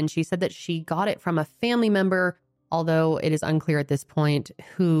her, and she said that she got it from a family member, although it is unclear at this point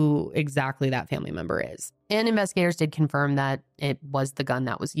who exactly that family member is. And investigators did confirm that it was the gun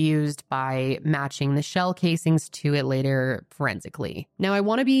that was used by matching the shell casings to it later forensically. Now, I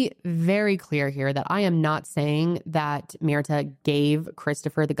want to be very clear here that I am not saying that Myrta gave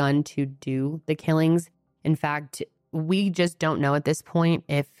Christopher the gun to do the killings. In fact, we just don't know at this point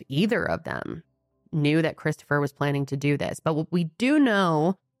if either of them knew that Christopher was planning to do this. But what we do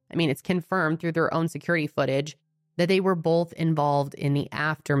know, I mean, it's confirmed through their own security footage, that they were both involved in the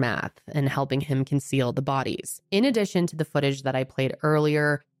aftermath and helping him conceal the bodies. In addition to the footage that I played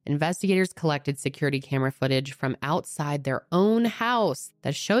earlier, investigators collected security camera footage from outside their own house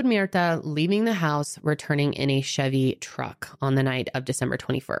that showed Myrta leaving the house, returning in a Chevy truck on the night of December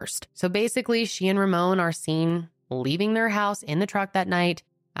 21st. So basically, she and Ramon are seen leaving their house in the truck that night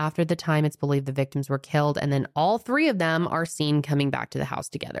after the time it's believed the victims were killed, and then all three of them are seen coming back to the house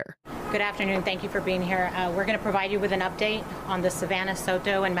together. Good afternoon. Thank you for being here. We're going to provide you with an update on the Savanah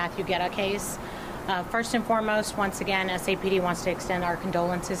Soto and Matthew Guerra case. First and foremost, once again, SAPD wants to extend our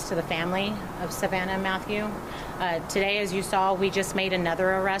condolences to the family of Savanah and Matthew. Today, as you saw, we just made another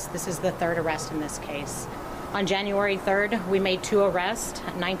arrest. This is the third arrest in this case. On January 3rd, we made two arrests,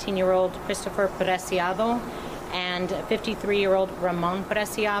 19-year-old Christopher Preciado and 53-year-old Ramon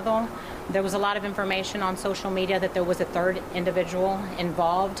Preciado. There was a lot of information on social media that there was a third individual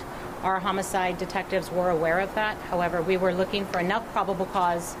involved. Our homicide detectives were aware of that. However, we were looking for enough probable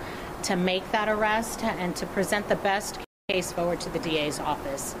cause to make that arrest and to present the best case forward to the DA's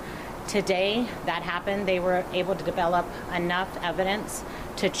office. Today, that happened. They were able to develop enough evidence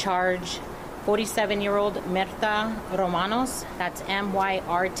to charge 47-year-old Myrta Romanos, that's Myrta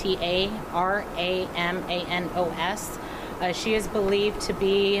Ramanos. She is believed to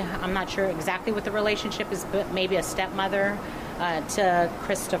be, I'm not sure exactly what the relationship is, but maybe a stepmother to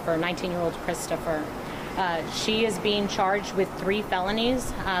Christopher, 19-year-old Christopher. She is being charged with 3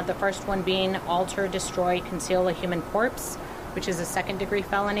 felonies, the first one being alter, destroy, conceal a human corpse, which is a second-degree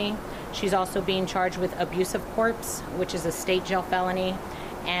felony. She's also being charged with abuse of corpse, which is a state jail felony,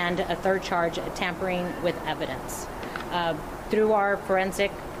 and a third charge, tampering with evidence. Through our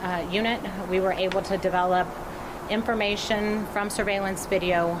forensic unit, we were able to develop information from surveillance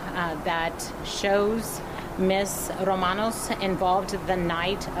video that shows Miss Romanos involved the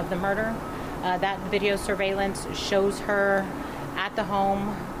night of the murder. That video surveillance shows her at the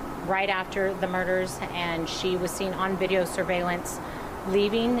home right after the murders, and she was seen on video surveillance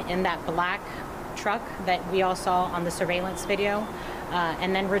leaving in that black truck that we all saw on the surveillance video,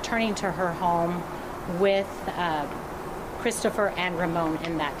 and then returning to her home with Christopher and Ramon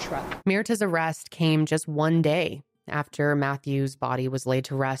in that truck. Myrta's arrest came just one day after Matthew's body was laid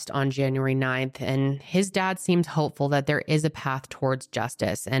to rest on January 9th, and his dad seemed hopeful that there is a path towards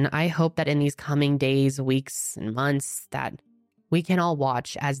justice. And I hope that in these coming days, weeks, and months that we can all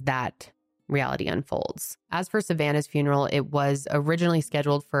watch as that reality unfolds. As for Savanah's funeral, it was originally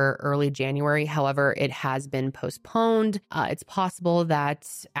scheduled for early January. However, it has been postponed. It's possible that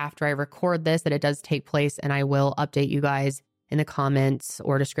after I record this, that it does take place, and I will update you guys in the comments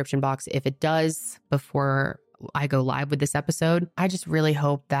or description box if it does before I go live with this episode. I just really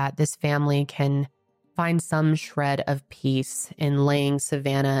hope that this family can find some shred of peace in laying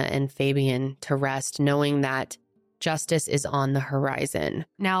Savanah and Fabian to rest, knowing that justice is on the horizon.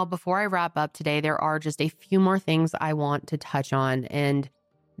 Now, before I wrap up today, there are just a few more things I want to touch on, and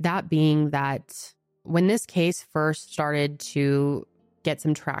that being that when this case first started to get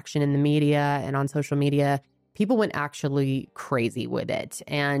some traction in the media and on social media, people went actually crazy with it,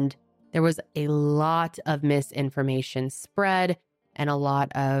 and there was a lot of misinformation spread and a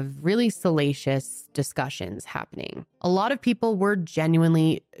lot of really salacious discussions happening. A lot of people were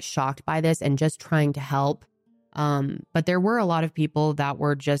genuinely shocked by this and just trying to help. But there were a lot of people that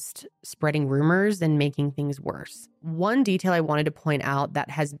were just spreading rumors and making things worse. One detail I wanted to point out that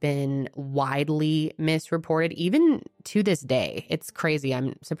has been widely misreported, even to this day, it's crazy.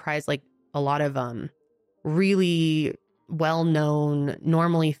 I'm surprised, like a lot of really well-known,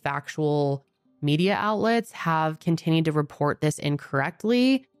 normally factual media outlets have continued to report this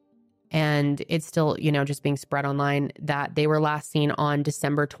incorrectly. And it's still, just being spread online that they were last seen on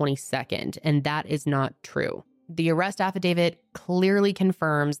December 22nd. And that is not true. The arrest affidavit clearly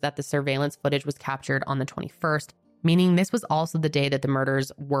confirms that the surveillance footage was captured on the 21st, meaning this was also the day that the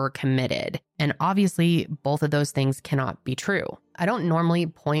murders were committed. And obviously, both of those things cannot be true. I don't normally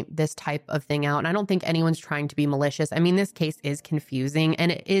point this type of thing out, and I don't think anyone's trying to be malicious. I mean, this case is confusing,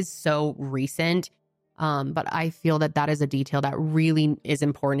 and it is so recent. But I feel that that is a detail that really is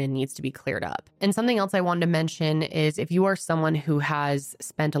important and needs to be cleared up. And something else I wanted to mention is if you are someone who has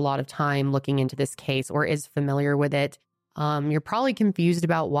spent a lot of time looking into this case or is familiar with it, you're probably confused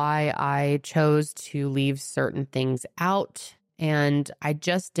about why I chose to leave certain things out. And I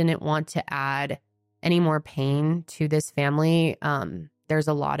just didn't want to add any more pain to this family. There's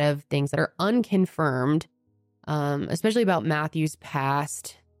a lot of things that are unconfirmed, especially about Matthew's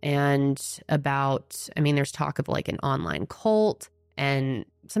past. And about, there's talk of like an online cult and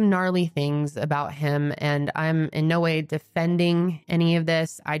some gnarly things about him. And I'm in no way defending any of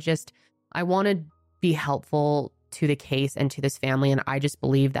this. I want to be helpful to the case and to this family. And I just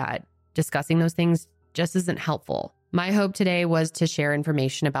believe that discussing those things just isn't helpful. My hope today was to share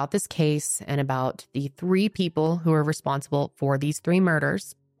information about this case and about the 3 people who are responsible for these 3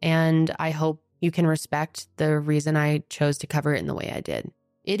 murders. And I hope you can respect the reason I chose to cover it in the way I did.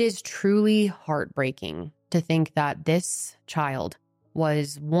 It is truly heartbreaking to think that this child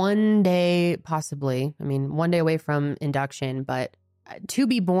was one day away from induction, but to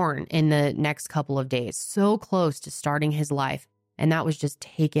be born in the next couple of days, so close to starting his life. And that was just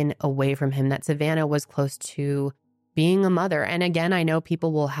taken away from him, that Savanah was close to being a mother. And again, I know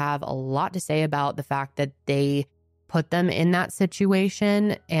people will have a lot to say about the fact that they put them in that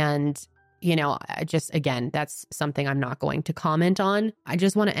situation. And that's something I'm not going to comment on. I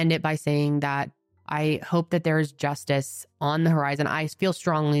just want to end it by saying that I hope that there's justice on the horizon. I feel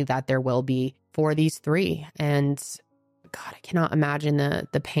strongly that there will be for these 3. And God, I cannot imagine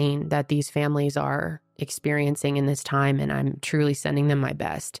the pain that these families are experiencing in this time. And I'm truly sending them my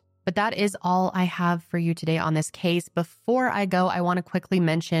best. But that is all I have for you today on this case. Before I go, I want to quickly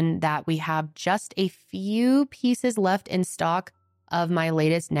mention that we have just a few pieces left in stock of my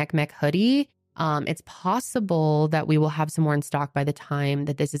latest NCMEC hoodie. It's possible that we will have some more in stock by the time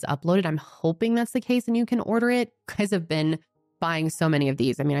that this is uploaded. I'm hoping that's the case and you can order it. Guys have been buying so many of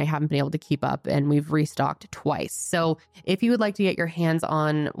these. I haven't been able to keep up and we've restocked twice. So if you would like to get your hands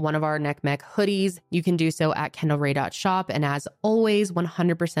on one of our NCMEC hoodies, you can do so at kendallrae.shop. And as always,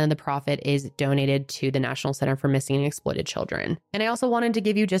 100% of the profit is donated to the National Center for Missing and Exploited Children. And I also wanted to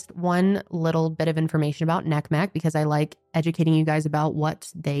give you just one little bit of information about NCMEC because I like educating you guys about what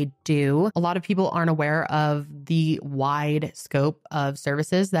they do. A lot of people aren't aware of the wide scope of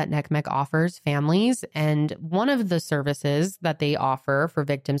services that NCMEC offers families. And one of the services that they offer for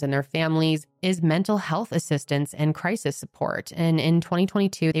victims and their families is mental health assistance and crisis support. And in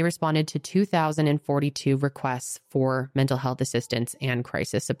 2022, they responded to 2,042 requests for mental health assistance and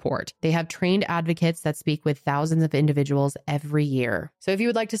crisis support. They have trained advocates that speak with thousands of individuals every year. So if you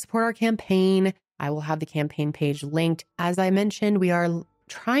would like to support our campaign, I will have the campaign page linked. As I mentioned, we are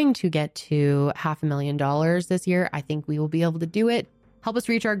trying to get to $500,000 this year. I think we will be able to do it. Help us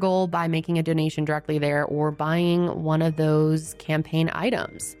reach our goal by making a donation directly there or buying one of those campaign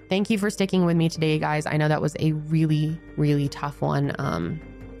items. Thank you for sticking with me today, guys. I know that was a really, really tough one,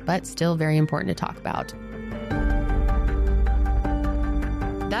 but still very important to talk about.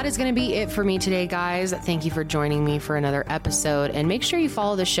 That is going to be it for me today, guys. Thank you for joining me for another episode. And make sure you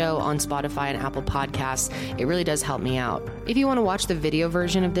follow the show on Spotify and Apple Podcasts. It really does help me out. If you want to watch the video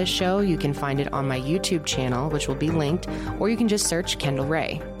version of this show, you can find it on my YouTube channel, which will be linked, or you can just search Kendall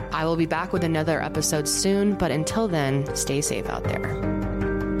Rae. I will be back with another episode soon, but until then, stay safe out there.